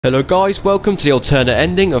Hello guys, welcome to the alternate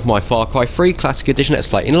ending of my Far Cry 3 Classic Edition Let's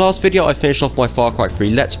Play. In the last video I finished off my Far Cry 3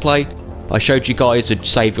 Let's Play. I showed you guys a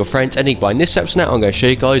Save Your Friends ending, but in this episode now I'm going to show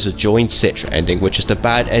you guys a Join Citra ending, which is the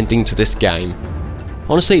bad ending to this game.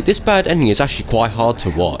 Honestly, this bad ending is actually quite hard to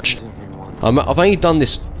watch. I'm only going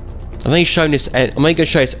to show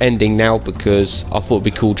this ending now because I thought it'd be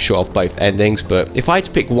cool to show off both endings, but if I had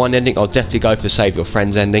to pick one ending I'll definitely go for Save Your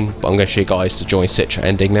Friends ending, but I'm going to show you guys the Join Citra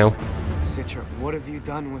ending now. Citra, what have you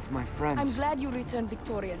done with my friends? I'm glad you returned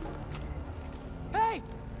victorious. Hey!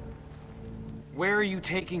 Where are you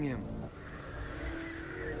taking him?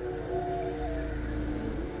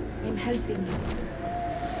 I'm helping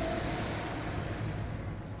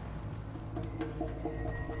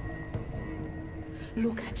you.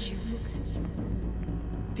 Look at you.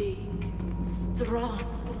 Big, strong,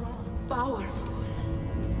 powerful.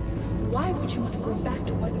 Why would you want to go back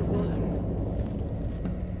to what you were?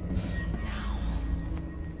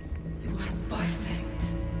 Perfect.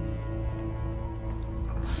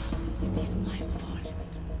 It is my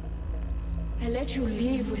fault. I let you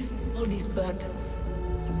live with all these burdens.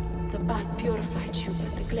 The bath purified you,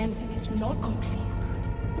 but the cleansing is not complete.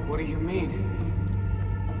 What do you mean?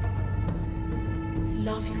 I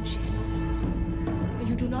love you, Jason. But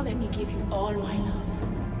you do not let me give you all my love.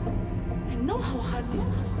 I know how hard this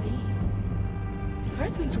must be. It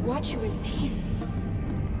hurts me to watch you in pain.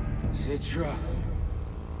 Citra.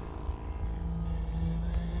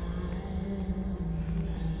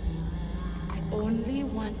 Only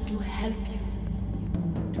want to help you,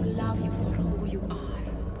 to love you for who you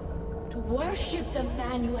are, to worship the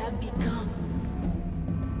man you have become.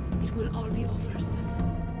 It will all be over soon.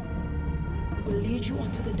 I will lead you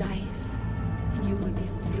onto the dais, and you will be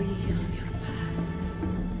free of your past.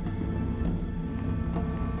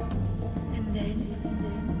 And then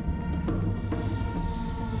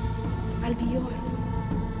I'll be yours.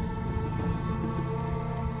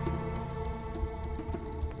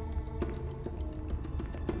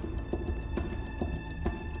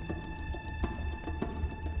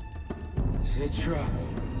 Citra.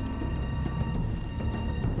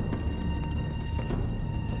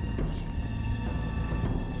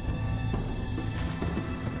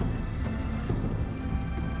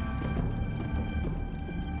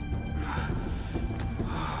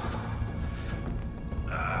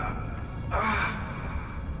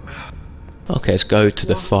 Okay, let's go to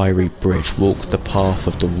the fiery bridge, walk the path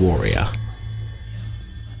of the warrior.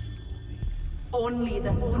 Only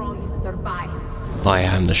the strongest survive. I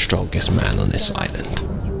am the strongest man on this island.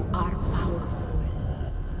 You are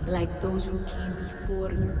powerful, like those who came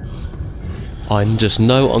before you. I just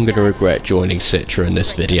know I'm going to regret joining Citra in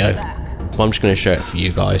this video, but I'm just going to show it for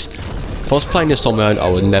you guys. If I was playing this on my own, I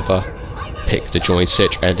would never pick the Join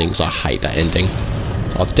Citra ending because I hate that ending.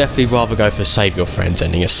 I'd definitely rather go for Save Your Friends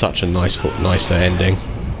ending. It's such a nicer ending.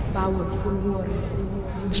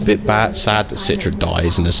 It's a bit sad that Citra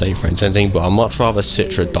dies in the Save Friends ending, but I'd much rather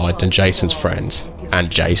Citra died than Jason's friends. And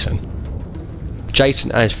Jason.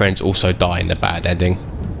 Jason and his friends also die in the bad ending.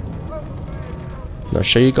 And I'll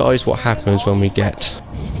show you guys what happens when we get...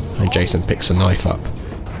 and Jason picks a knife up.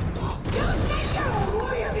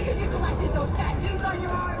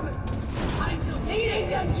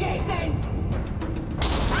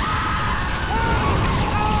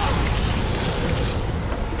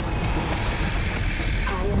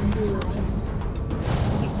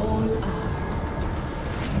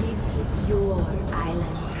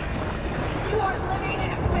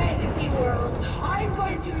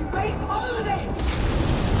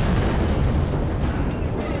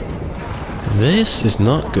 This is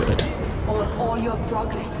not good. Or all your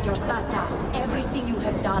progress, your data, everything you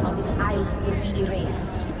have done on this island will be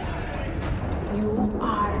erased. You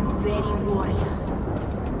are ready, warrior.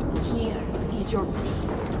 Here is your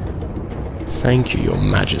blade. Thank you, Your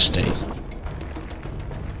Majesty.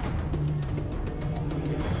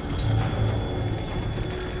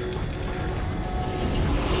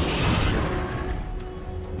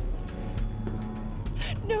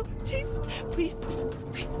 No, Jason, please, please.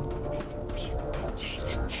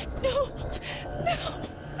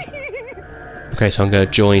 Okay, so I'm going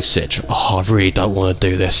to join Citra. Oh, I really don't want to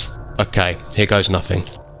do this. Okay, here goes nothing.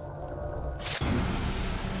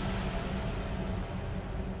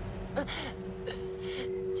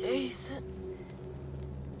 Jason.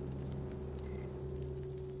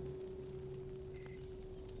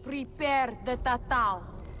 Prepare the tatal.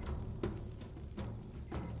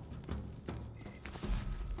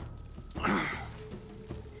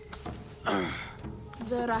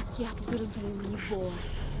 The Rakyat will be reborn.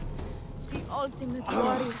 The ultimate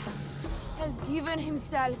warrior has given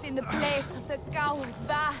himself in the place of the coward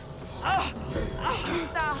Bass.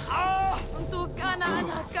 Cinta untuk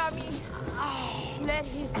anak-anak kami. Let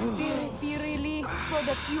his spirit be released for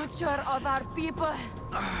the future of our people.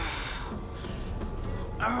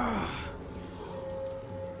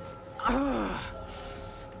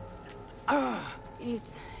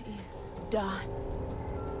 It's done.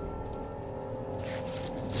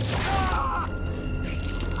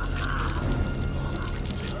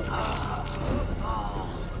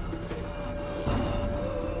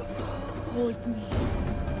 Hold me.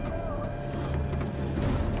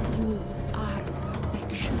 You are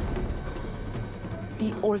perfection.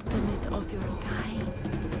 The ultimate of your kind.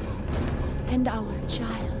 And our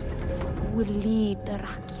child will lead the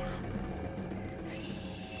Rakyat.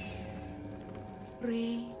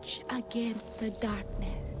 Rage against the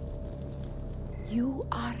darkness. You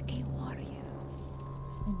are a warrior.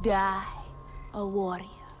 Die a warrior.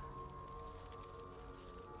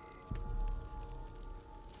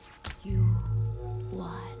 You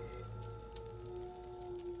won.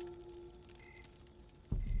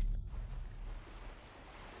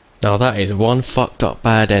 Now that is one fucked up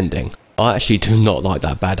bad ending. I actually do not like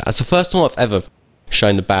that bad. That's the first time I've ever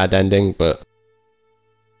shown the bad ending, but...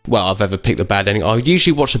 well, I've ever picked the bad ending. I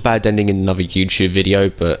usually watch the bad ending in another YouTube video,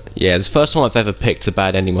 but yeah, it's the first time I've ever picked the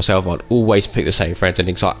bad ending myself. I'd always pick the same friends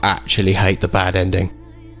ending, because I actually hate the bad ending.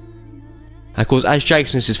 Of course, as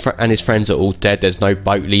Jason and his friends are all dead, there's no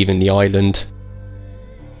boat leaving the island.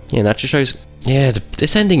 Yeah, that just shows... yeah,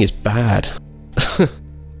 this ending is bad.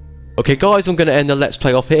 Okay guys, I'm going to end the Let's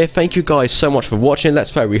Play off here. Thank you guys so much for watching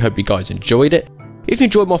Let's Play. We hope you guys enjoyed it. If you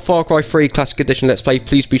enjoyed my Far Cry 3 Classic Edition Let's Play,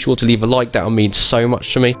 please be sure to leave a like. That will mean so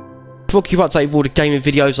much to me. If you keep up to date with all the gaming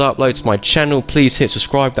videos I upload to my channel, please hit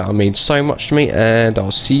subscribe. That will mean so much to me. And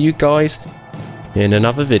I'll see you guys in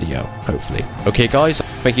another video, hopefully. Okay guys,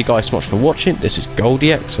 thank you guys so much for watching. This is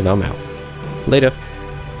goldiex and I'm out. Later.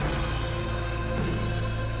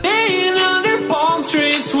 Laying under palm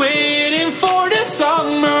trees, waiting for the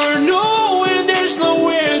summer, knowing there's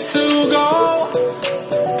nowhere to go.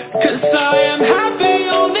 'Cause I am happy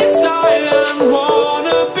on this island,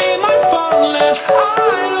 wanna be my fun land.